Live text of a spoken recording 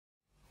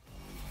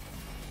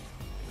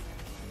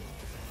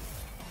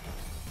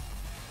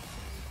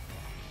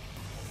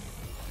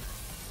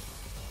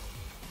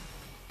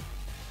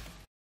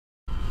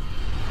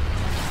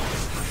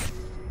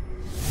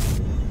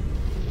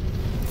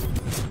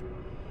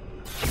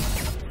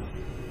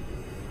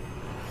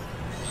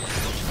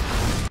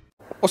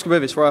Oscar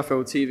BEVIS for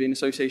IFL TV in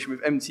association with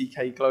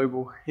MTK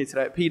Global here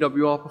today at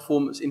PWR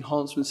Performance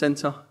Enhancement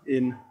Centre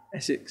in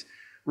Essex.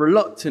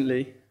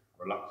 Reluctantly,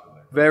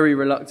 very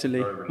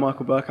reluctantly,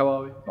 Michael Burke, how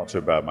are we? Not too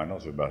bad, mate,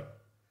 not too bad.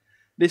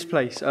 This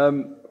place,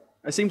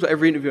 it seems like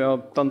every interview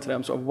I've done today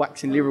I'm sort of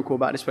waxing lyrical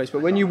about this place,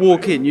 but when you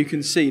walk in you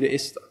can see that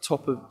it's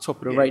top of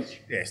the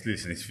range. Yes,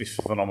 listen, it's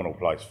a phenomenal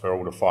place for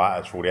all the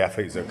fighters, for all the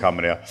athletes that are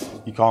coming here.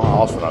 You can't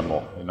ask for no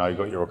more. You know, you've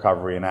got your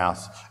recovery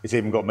in-house. It's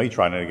even got me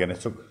training again.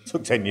 It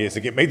took 10 years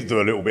to get me to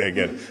do a little bit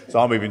again. So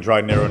I'm even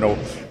training there and all.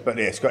 But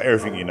yeah, it's got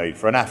everything you need.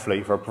 For an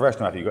athlete, for a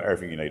professional athlete, you've got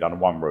everything you need under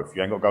one roof.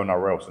 You ain't got to go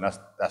nowhere else, and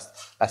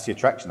that's the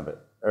attraction of it.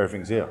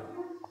 Everything's here.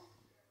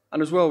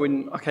 And as well,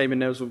 when I came in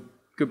there was a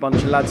good bunch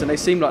of lads, and they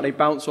seem like they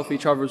bounce off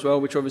each other as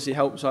well, which obviously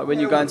helps. Like when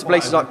you go into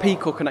places like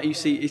Peacock and that, you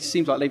see it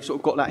seems like they've sort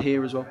of got that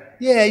here as well.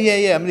 Yeah.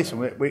 I mean, listen,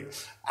 we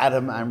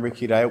Adam and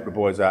Ricky, they help the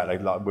boys out.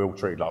 We're all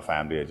treated like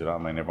family here. Do you know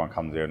what I mean? Everyone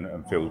comes here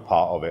and feels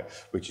part of it,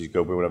 which is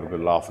good. We all have a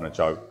good laugh and a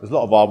joke. There's a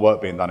lot of hard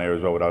work being done here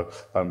as well, though.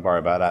 Don't worry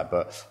about that.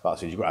 But like I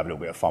said, you've got to have a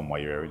little bit of fun while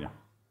you're here, haven't you?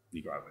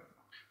 You've got to have it.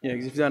 Yeah,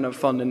 because if you don't have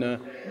fun, then no,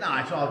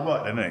 it's hard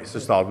work, then, isn't it? It's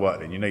just hard work.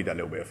 Then you need that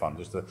little bit of fun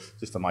just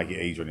to make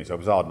it easier on yourself.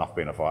 It's hard enough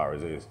being a fighter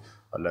as it is.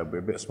 A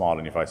bit of smile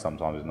on your face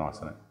sometimes is nice,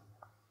 isn't it?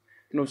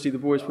 And obviously the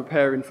boys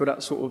preparing for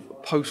that sort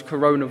of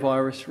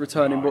post-coronavirus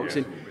return in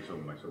boxing.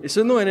 It's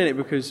annoying, isn't it?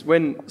 Because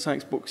when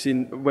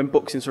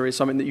boxing is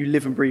something that you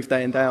live and breathe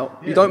day in, day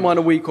out, you don't mind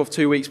a week off,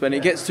 2 weeks, but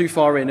it gets too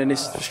far in and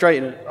it's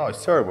frustrating. Oh,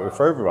 it's terrible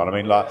for everyone. I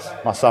mean, like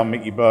my son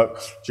Micky Burke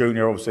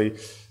Jr. obviously.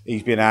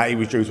 He's been out. He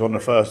was due to on the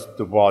first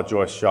Dubois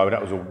Joyce show.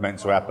 That was all meant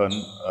to happen.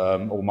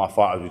 All my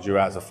fighters were due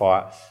out to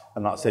fight,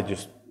 and like I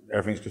said,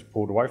 everything's just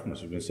pulled away from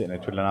us. We've been sitting there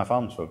twiddling our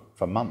thumbs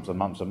for months and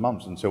months and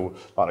months until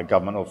like the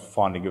government will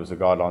finally give us the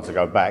guidelines to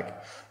go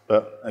back.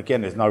 But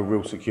again, there's no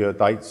real secure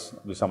dates.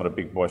 With some of the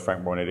big boys,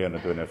 Frank Roy and Eddie, are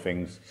doing their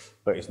things,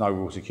 but it's no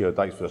real secure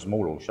dates for the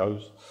smaller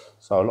shows.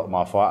 So a lot of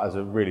my fighters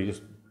are really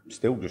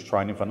still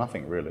training for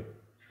nothing, really,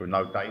 with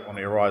no date on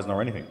the horizon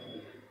or anything.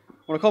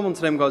 I want to come on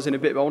to them guys in a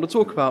bit, but I want to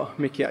talk about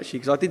Micky actually,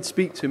 because I did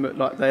speak to him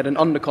at they had an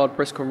undercard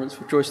press conference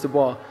for Joyce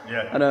Dubois.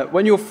 Yeah. And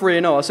when you're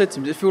 3-0, I said to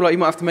him, does it feel like you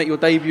might have to make your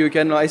debut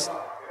again? Like it's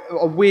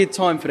a weird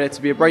time for there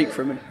to be a break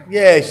from him.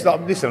 Yeah, it's like,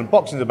 listen,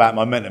 boxing's about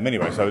momentum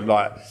anyway. So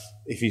like,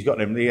 if he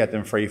had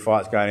them 3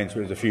 fights going into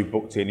it, there's a few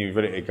booked in, he was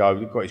ready to go.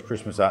 He got his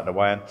Christmas out of the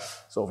way, and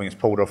sort of thing, it's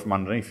pulled off from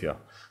underneath you.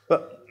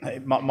 But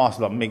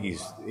Master like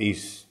Micky's,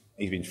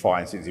 He's been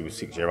fighting since he was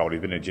 6-year-old.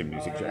 He's been in the gym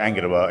since 6 years. Ain't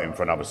going to hurt him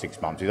for another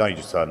 6 months. He's only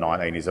just turned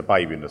 19. He's a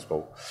baby in the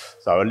sport.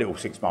 So a little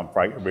 6-month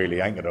break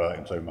really ain't going to hurt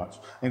him too much.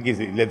 And gives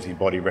it, lets his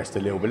body rest a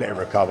little bit, let it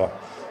recover.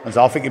 And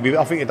so I think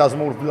it does them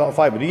all a lot of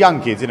favour. The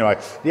young kids, anyway,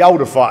 the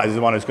older fighters is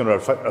the one who's going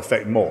to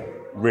affect more,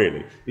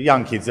 really. The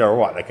young kids, they're all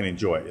right. They can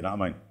enjoy it, you know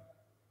what I mean?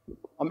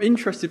 I'm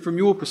interested from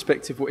your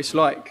perspective what it's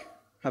like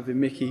having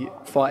Micky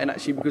fighting,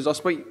 actually, because I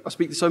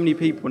speak to so many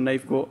people and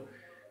they've got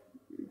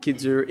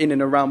kids who are in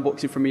and around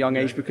boxing from a young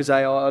age because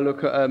they are. I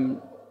look at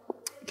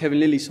Kevin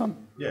Lilly's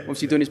son,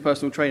 obviously doing his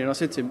personal training. I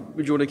said to him,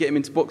 would you want to get him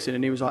into boxing?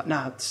 And he was like,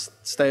 nah,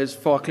 stay as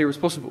far clear as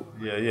possible.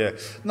 Yeah.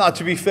 No,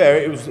 to be fair,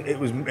 it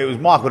was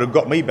Michael that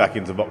got me back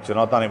into boxing.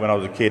 I'd done it when I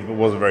was a kid, but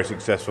wasn't very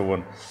successful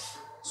and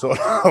sort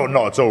of,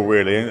 not at all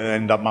really, and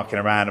ended up mucking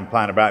around and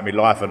playing about in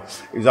my life. And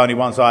it was only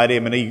once I had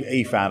him and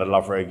he found a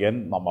love for it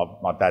again.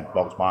 My dad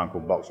boxed, my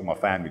uncle boxed, and my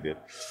family did.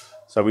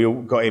 So we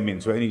all got him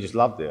into it and he just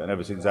loved it. And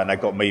ever since then, they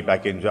got me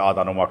back into it. I'd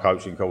done all my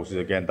coaching courses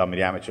again, done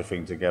the amateur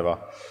thing together.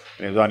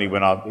 And it was only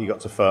when he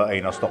got to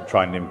 13, I stopped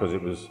training him because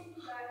it was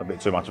a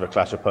bit too much of a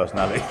clash of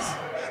personalities.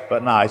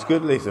 But no, it's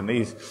good. Listen,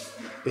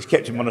 it's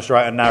kept him on the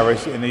straight and narrow,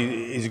 and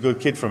he's a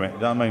good kid from it. You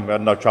know what I mean? We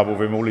had no trouble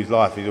with him all his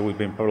life. He's always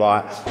been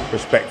polite,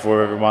 respectful of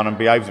everyone, and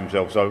behaves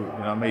himself. So, you know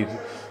what I mean?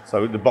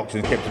 So the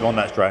boxing kept him on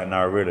that straight and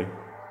narrow, really.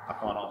 I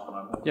can't ask for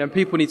no more. Yeah, and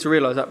people need to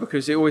realise that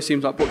because it always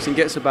seems like boxing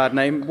gets a bad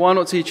name. Why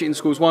not teach it in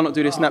schools? Why not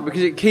do this and that?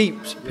 Because it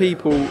keeps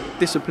people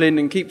disciplined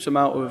and keeps them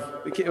out of...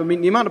 I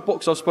mean, the amount of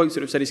boxers I've spoken to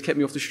have said it's kept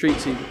me off the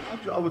streets even.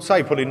 I would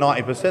say probably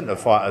 90%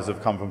 of fighters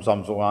have come from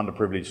some sort of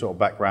underprivileged sort of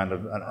background,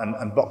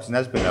 and boxing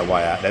has been their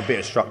way out. They're a bit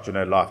of structure in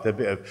their life.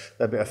 They're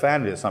a bit of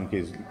family that some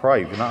kids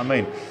crave, you know what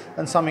I mean?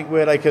 And something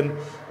where they can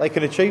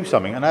achieve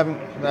something. And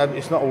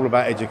it's not all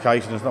about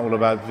education, it's not all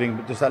about things,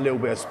 but just that little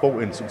bit of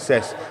sporting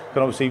success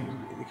can obviously...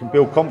 It can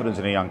build confidence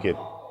in a young kid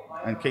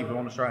and keep them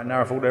on the straight and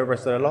narrow for the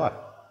rest of their life.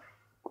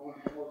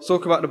 Let's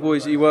talk about the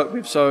boys that you work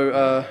with.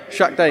 So,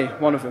 Shaq Day,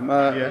 one of them.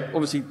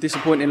 Obviously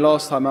disappointing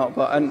last time out,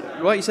 and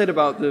like you said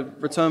about the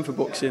return for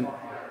boxing,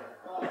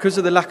 because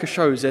of the lack of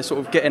shows, they're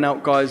sort of getting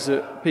out guys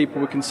that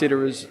people would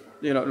consider as,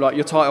 you know, like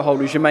your title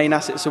holders, your main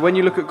asset. So when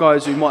you look at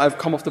guys who might have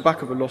come off the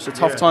back of a loss, a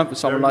tough time for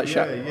someone like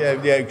Shaq.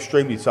 Yeah,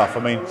 extremely tough.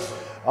 I mean,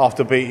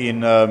 after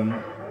beating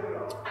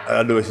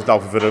Lewis and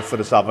Dalton for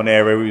the southern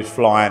area, we was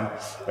flying,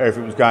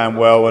 everything was going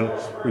well, and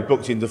we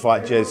booked him to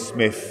fight Jez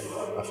Smith,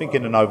 I think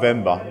in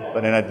November,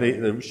 but then had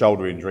the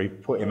shoulder injury,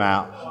 put him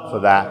out for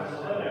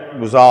that. It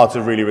was hard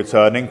to really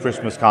return. Then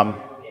Christmas come,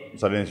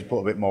 so then she put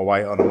a bit more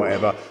weight on and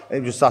whatever.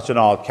 It was such an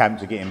hard camp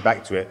to get him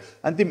back to it,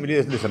 and didn't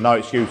really listen. No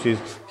excuses.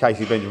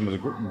 Casey Benjamin was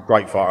a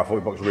great fighter. I thought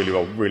he boxed really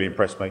well, really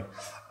impressed me.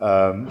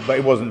 But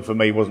it wasn't for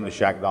me. It wasn't the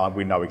Shaq that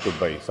we know he could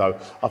be. So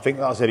I think,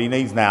 like I said, he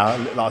needs now,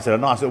 like I said, a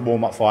nice little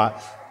warm-up fight.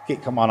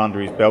 Come on under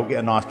his belt, get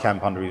a nice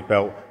camp under his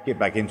belt, get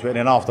back into it, and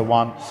then after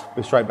one,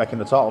 we're straight back in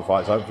the title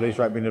fights. Hopefully,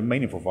 straight into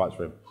meaningful fights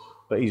for him.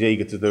 But he's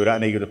eager to do that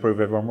and eager to prove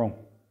everyone wrong.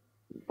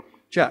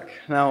 Jack,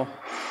 now,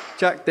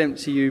 Jack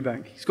Dempsey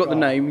Eubank. He's got the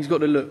name, he's got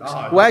the looks.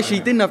 Well, actually,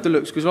 he didn't have the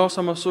looks because last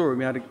time I saw him,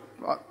 he had a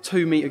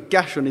 2-metre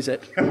gash on his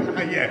head.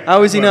 Yeah.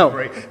 How is he now?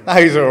 No,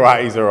 he's all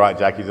right,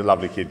 Jack. He's a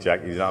lovely kid,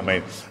 Jack. You know what I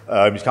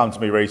mean? He's come to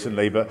me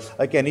recently, but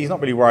again, he's not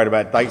really worried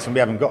about dates, and we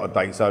haven't got a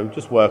date, so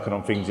just working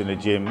on things in the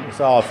gym. It's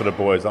hard for the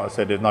boys. Like I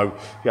said, you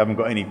haven't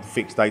got any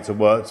fixed date to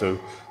work to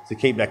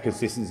keep that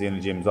consistency in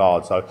the gym's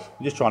hard. So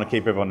we're just trying to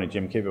keep everyone in the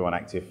gym, keep everyone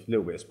active, a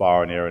little bit of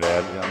sparring here and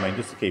there, you know what I mean,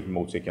 just to keep them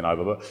all ticking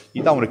over. But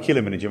you don't want to kill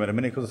them in the gym at the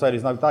minute because I say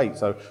there's no date.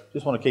 So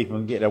just want to keep them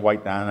and get their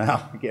weight down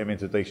now, get them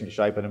into decent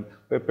shape, and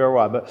we'll be all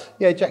right. But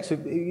yeah,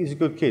 he's a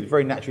good kid,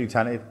 very naturally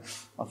talented.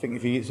 I think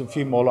if he gets a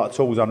few more like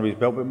tools under his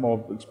belt, a bit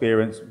more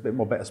experience, a bit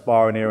more better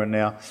sparring here and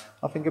there,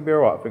 I think he'll be all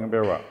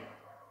right.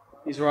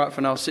 He's all right for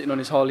now, sitting on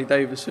his Harley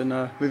Davidson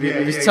with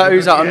his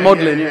tattoos out and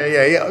modelling.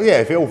 Yeah.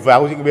 If it all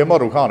fails, he can be a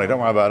model, can't he? Don't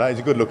worry about that. He's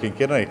a good-looking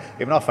kid, isn't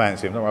he? Even I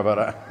fancy him. Don't worry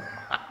about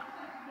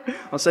that.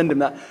 I'll send him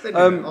that.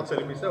 I'll tell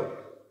him myself.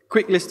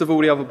 Quick list of all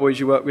the other boys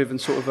you work with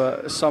and sort of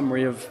a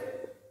summary of,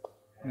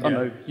 I don't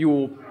know,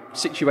 your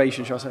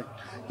situation, shall I say?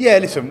 Yeah,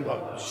 listen,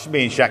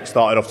 me and Shaq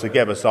started off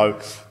together, so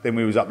then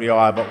we was up the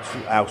eye box.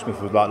 Al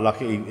Smith was like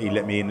lucky, he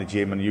let me in the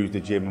gym and used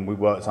the gym, and we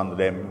worked under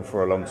them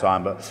for a long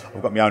time. But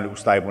I've got my own little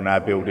stable now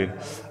building.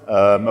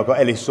 I've got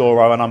Ellie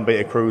Soro, an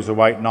unbeaten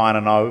cruiserweight,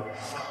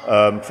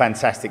 9-0.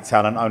 Fantastic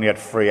talent, only had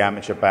 3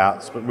 amateur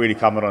bouts, but really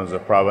coming on as a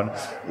pro. And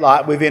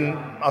like within,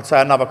 I'd say,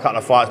 another couple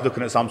of fights,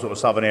 looking at some sort of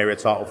Southern area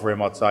title for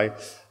him, I'd say.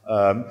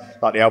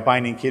 Like the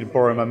Albanian kid,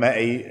 Boris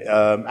Mehmeti,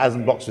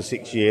 hasn't boxed for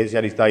 6 years. He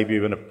had his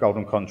debut in a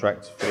golden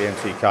contract for the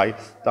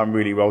MCK. Done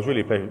really well. I was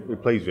really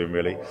pleased with him,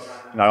 really.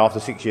 You know, after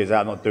 6 years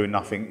out, not doing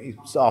nothing,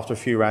 he's, after a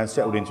few rounds,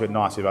 settled into it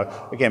nicely.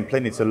 Though. Again,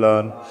 plenty to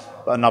learn,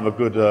 but another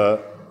good,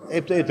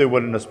 he'll do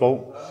well in the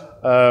sport.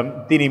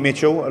 Dinny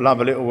Mitchell,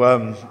 another little,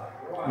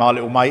 my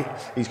little mate,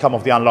 he's come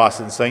off the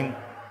unlicensed scene.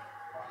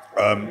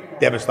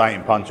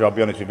 Devastating puncher, I'll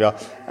be honest with you,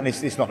 and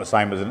it's not the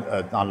same as an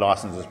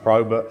unlicensed as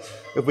pro, but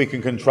if we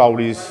can control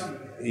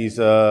his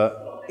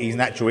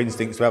natural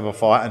instincts to have a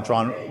fight and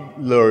try and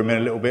lure him in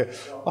a little bit,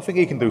 I think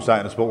he can do something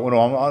in the sport.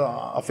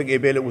 I think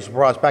it'd be a little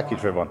surprise package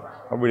for everyone.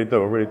 I really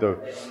do.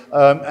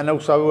 And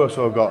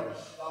also I've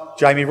got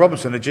Jamie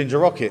Robinson, the Ginger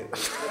Rocket.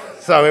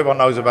 So everyone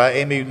knows about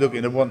him.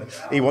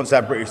 He wants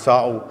that British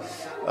title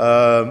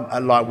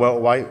at light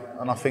welterweight,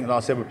 and I think, like I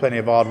said, with plenty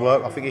of hard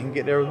work, I think he can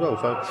get there as well.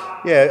 So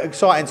yeah,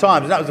 exciting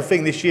times. And that was the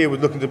thing. This year was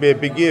looking to be a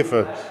big year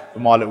for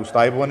my little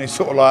stable, and it's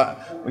sort of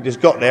like we just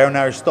got there and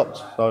now it's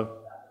stopped. So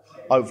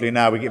hopefully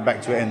now we get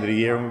back to the end of the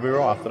year and we'll be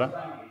right after that.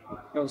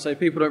 I would say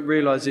people don't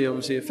realise the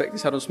obviously effect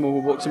it's had on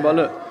small ball boxing, but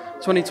look,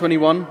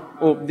 2021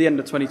 or the end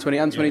of 2020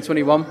 and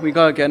 2021, we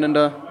go again, and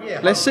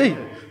let's see.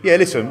 Yeah,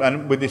 listen,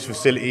 and with this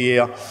facility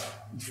here,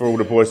 for all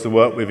the boys to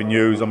work with and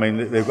use, I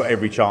mean, they've got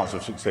every chance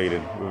of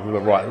succeeding with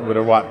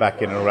the right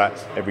backing and all that,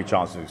 every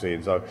chance of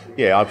succeeding. So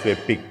yeah, I'd say a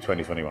big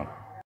 2021.